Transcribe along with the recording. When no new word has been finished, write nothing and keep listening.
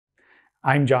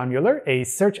I'm John Mueller, a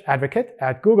search advocate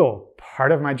at Google.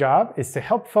 Part of my job is to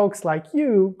help folks like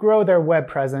you grow their web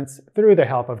presence through the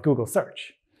help of Google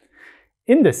Search.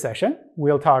 In this session,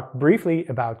 we'll talk briefly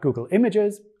about Google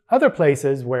Images, other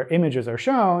places where images are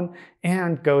shown,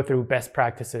 and go through best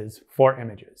practices for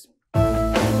images.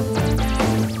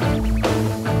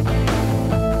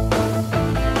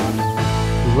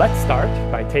 Let's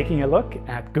start by taking a look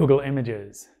at Google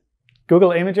Images.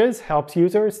 Google Images helps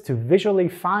users to visually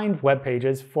find web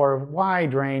pages for a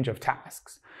wide range of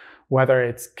tasks. Whether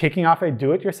it's kicking off a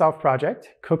do-it-yourself project,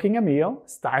 cooking a meal,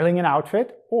 styling an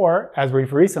outfit, or, as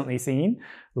we've recently seen,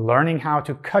 learning how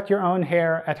to cut your own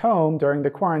hair at home during the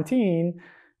quarantine,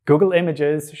 Google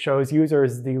Images shows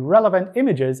users the relevant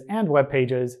images and web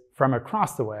pages from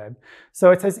across the web,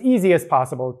 so it's as easy as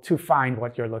possible to find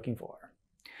what you're looking for.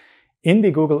 In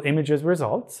the Google Images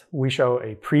results, we show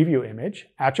a preview image,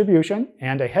 attribution,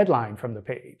 and a headline from the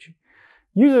page.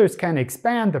 Users can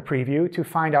expand the preview to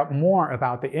find out more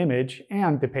about the image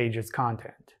and the page's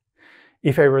content.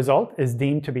 If a result is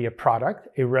deemed to be a product,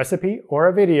 a recipe, or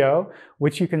a video,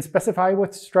 which you can specify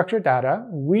with structured data,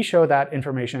 we show that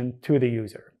information to the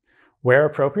user. Where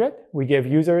appropriate, we give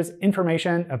users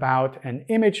information about an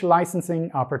image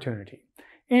licensing opportunity.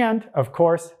 And, of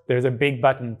course, there's a big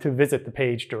button to visit the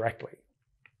page directly.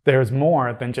 There's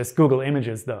more than just Google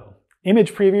Images, though.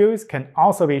 Image previews can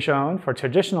also be shown for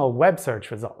traditional web search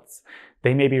results.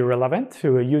 They may be relevant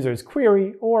to a user's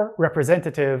query or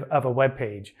representative of a web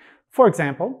page. For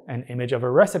example, an image of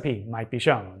a recipe might be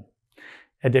shown.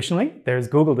 Additionally, there's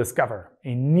Google Discover,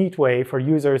 a neat way for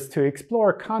users to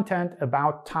explore content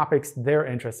about topics they're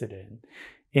interested in.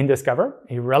 In Discover,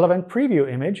 a relevant preview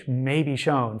image may be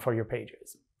shown for your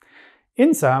pages.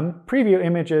 In sum, preview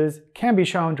images can be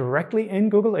shown directly in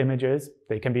Google Images.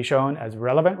 They can be shown as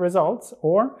relevant results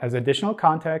or as additional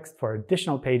context for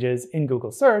additional pages in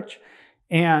Google Search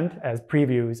and as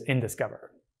previews in Discover.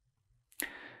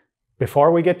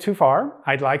 Before we get too far,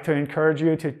 I'd like to encourage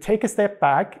you to take a step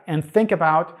back and think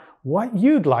about what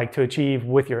you'd like to achieve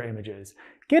with your images.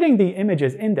 Getting the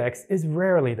images indexed is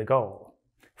rarely the goal.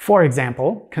 For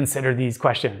example, consider these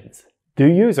questions. Do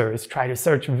users try to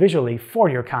search visually for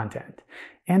your content?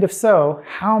 And if so,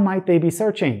 how might they be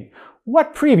searching?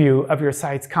 What preview of your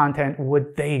site's content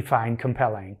would they find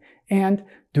compelling? And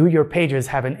do your pages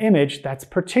have an image that's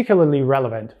particularly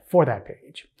relevant for that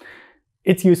page?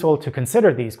 It's useful to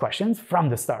consider these questions from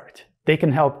the start. They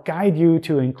can help guide you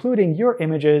to including your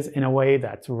images in a way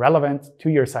that's relevant to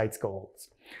your site's goals.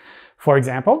 For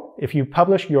example, if you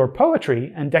publish your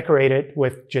poetry and decorate it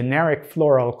with generic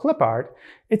floral clip art,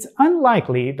 it's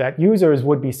unlikely that users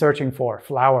would be searching for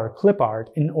flower clip art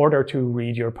in order to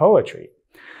read your poetry.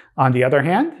 On the other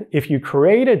hand, if you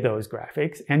created those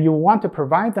graphics and you want to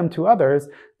provide them to others,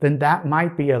 then that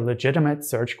might be a legitimate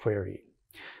search query.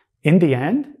 In the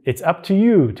end, it's up to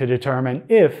you to determine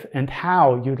if and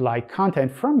how you'd like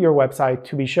content from your website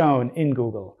to be shown in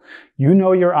Google. You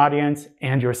know your audience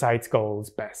and your site's goals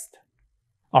best.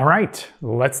 All right,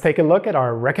 let's take a look at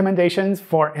our recommendations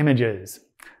for images.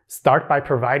 Start by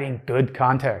providing good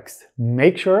context.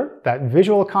 Make sure that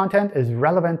visual content is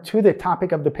relevant to the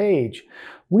topic of the page.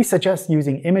 We suggest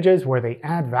using images where they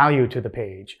add value to the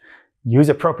page. Use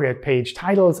appropriate page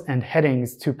titles and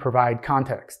headings to provide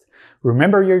context.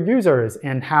 Remember your users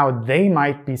and how they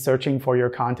might be searching for your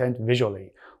content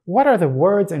visually. What are the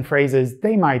words and phrases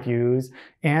they might use,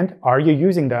 and are you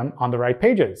using them on the right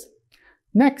pages?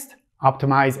 Next,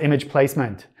 optimize image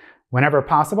placement. Whenever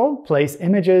possible, place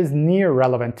images near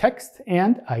relevant text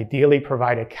and ideally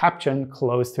provide a caption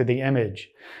close to the image.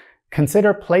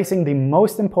 Consider placing the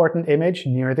most important image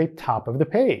near the top of the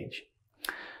page.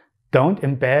 Don't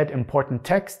embed important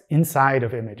text inside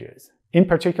of images. In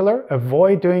particular,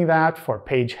 avoid doing that for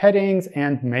page headings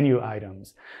and menu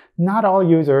items. Not all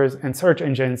users and search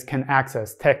engines can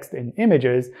access text in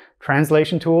images,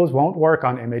 translation tools won't work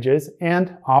on images,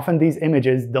 and often these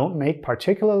images don't make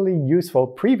particularly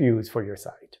useful previews for your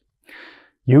site.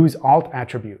 Use alt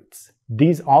attributes.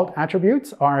 These alt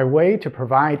attributes are a way to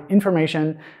provide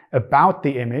information about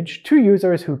the image to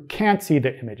users who can't see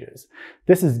the images.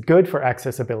 This is good for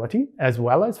accessibility as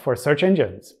well as for search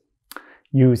engines.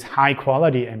 Use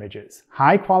high-quality images.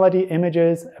 High-quality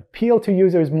images appeal to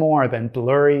users more than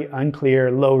blurry,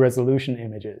 unclear, low-resolution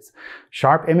images.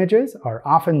 Sharp images are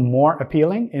often more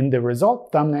appealing in the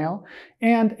result thumbnail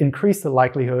and increase the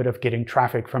likelihood of getting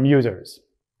traffic from users.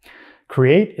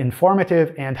 Create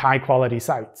informative and high-quality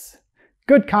sites.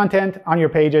 Good content on your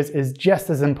pages is just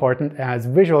as important as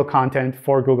visual content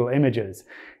for Google Images.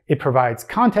 It provides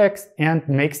context and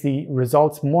makes the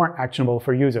results more actionable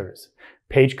for users.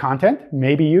 Page content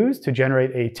may be used to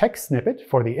generate a text snippet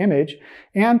for the image,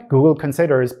 and Google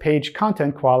considers page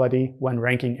content quality when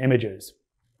ranking images.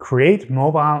 Create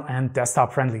mobile and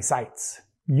desktop-friendly sites.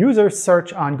 Users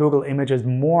search on Google Images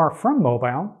more from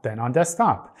mobile than on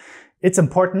desktop. It's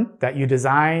important that you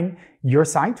design your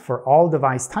site for all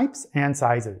device types and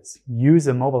sizes. Use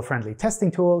a mobile-friendly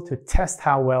testing tool to test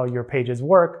how well your pages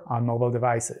work on mobile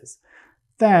devices.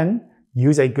 Then,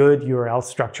 use a good URL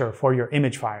structure for your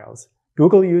image files.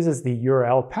 Google uses the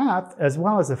URL path as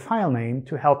well as the file name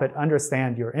to help it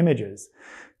understand your images.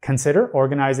 Consider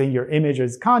organizing your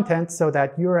image's content so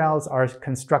that URLs are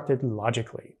constructed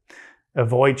logically.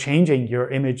 Avoid changing your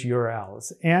image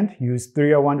URLs, and use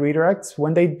 301 redirects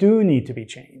when they do need to be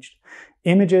changed.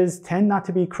 Images tend not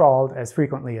to be crawled as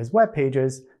frequently as web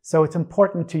pages, so it's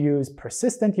important to use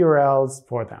persistent URLs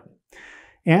for them.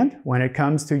 And when it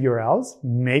comes to URLs,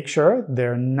 make sure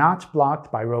they're not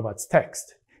blocked by robots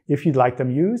text, if you'd like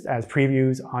them used as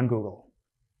previews on Google.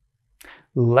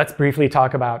 Let's briefly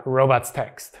talk about robots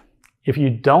text. If you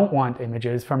don't want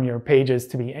images from your pages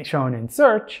to be shown in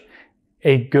search,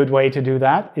 a good way to do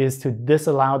that is to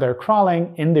disallow their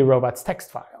crawling in the robots text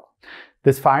file.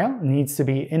 This file needs to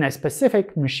be in a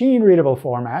specific machine-readable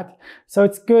format, so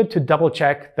it's good to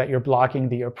double-check that you're blocking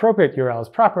the appropriate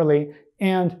URLs properly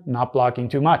and not blocking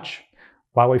too much.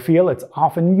 While we feel it's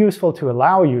often useful to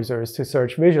allow users to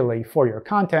search visually for your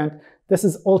content, this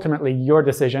is ultimately your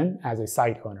decision as a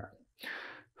site owner.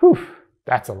 Whew,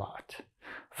 that's a lot.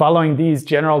 Following these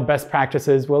general best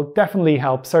practices will definitely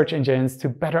help search engines to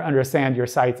better understand your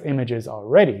site's images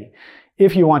already.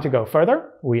 If you want to go further,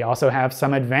 we also have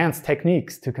some advanced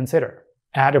techniques to consider.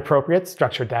 Add appropriate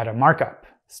structured data markup.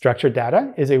 Structured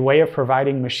data is a way of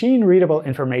providing machine-readable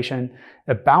information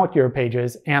about your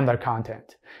pages and their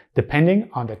content. Depending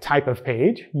on the type of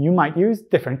page, you might use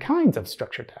different kinds of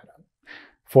structured data.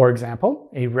 For example,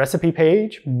 a recipe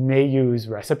page may use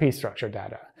recipe structured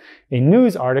data. A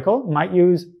news article might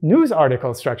use news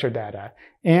article structured data,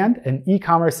 and an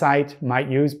e-commerce site might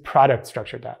use product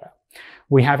structured data.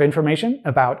 We have information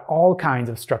about all kinds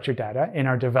of structured data in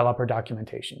our developer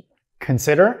documentation.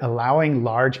 Consider allowing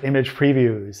large image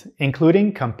previews.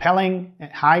 Including compelling,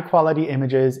 high-quality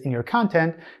images in your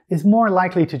content is more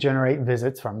likely to generate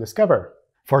visits from Discover.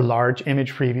 For large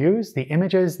image previews, the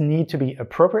images need to be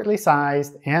appropriately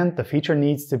sized, and the feature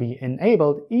needs to be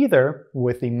enabled either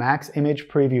with the Max Image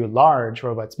Preview Large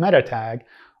robots meta tag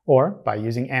or by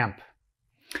using AMP.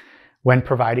 When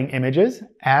providing images,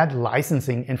 add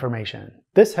licensing information.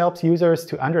 This helps users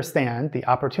to understand the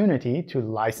opportunity to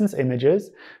license images,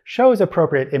 shows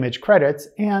appropriate image credits,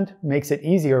 and makes it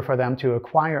easier for them to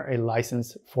acquire a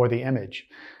license for the image.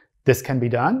 This can be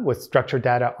done with structured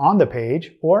data on the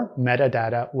page or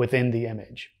metadata within the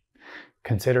image.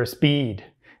 Consider speed.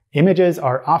 Images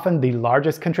are often the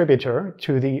largest contributor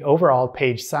to the overall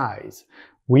page size.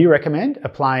 We recommend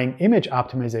applying image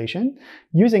optimization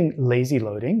using lazy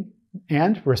loading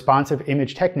and responsive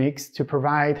image techniques to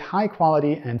provide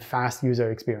high-quality and fast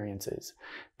user experiences.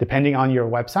 Depending on your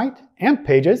website, AMP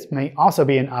pages may also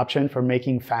be an option for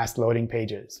making fast-loading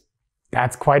pages.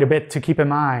 That's quite a bit to keep in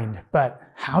mind, but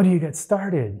how do you get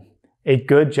started? A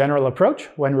good general approach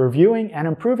when reviewing and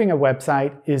improving a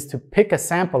website is to pick a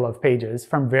sample of pages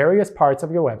from various parts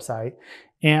of your website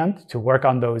and to work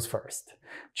on those first.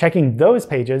 Checking those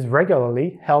pages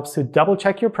regularly helps to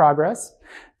double-check your progress.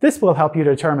 This will help you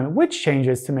determine which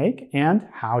changes to make and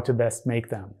how to best make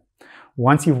them.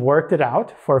 Once you've worked it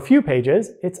out for a few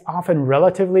pages, it's often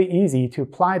relatively easy to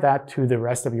apply that to the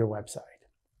rest of your website.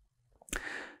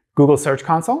 Google Search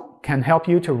Console can help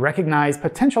you to recognize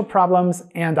potential problems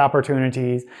and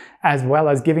opportunities, as well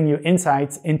as giving you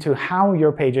insights into how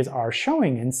your pages are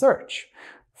showing in search.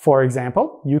 For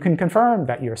example, you can confirm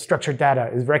that your structured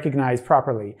data is recognized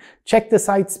properly, check the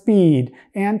site's speed,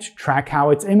 and track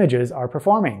how its images are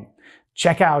performing.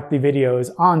 Check out the videos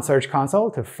on Search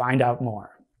Console to find out more.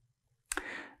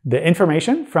 The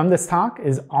information from this talk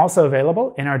is also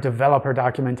available in our developer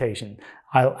documentation.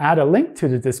 I'll add a link to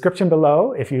the description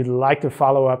below if you'd like to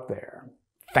follow up there.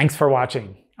 Thanks for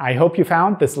watching. I hope you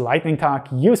found this lightning talk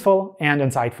useful and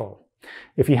insightful.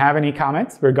 If you have any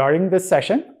comments regarding this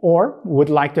session or would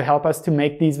like to help us to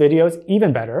make these videos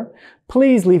even better,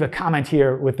 please leave a comment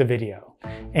here with the video.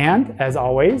 And as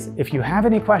always, if you have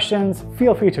any questions,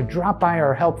 feel free to drop by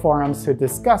our help forums to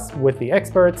discuss with the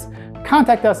experts,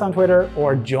 contact us on Twitter,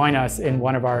 or join us in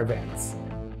one of our events.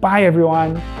 Bye,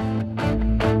 everyone.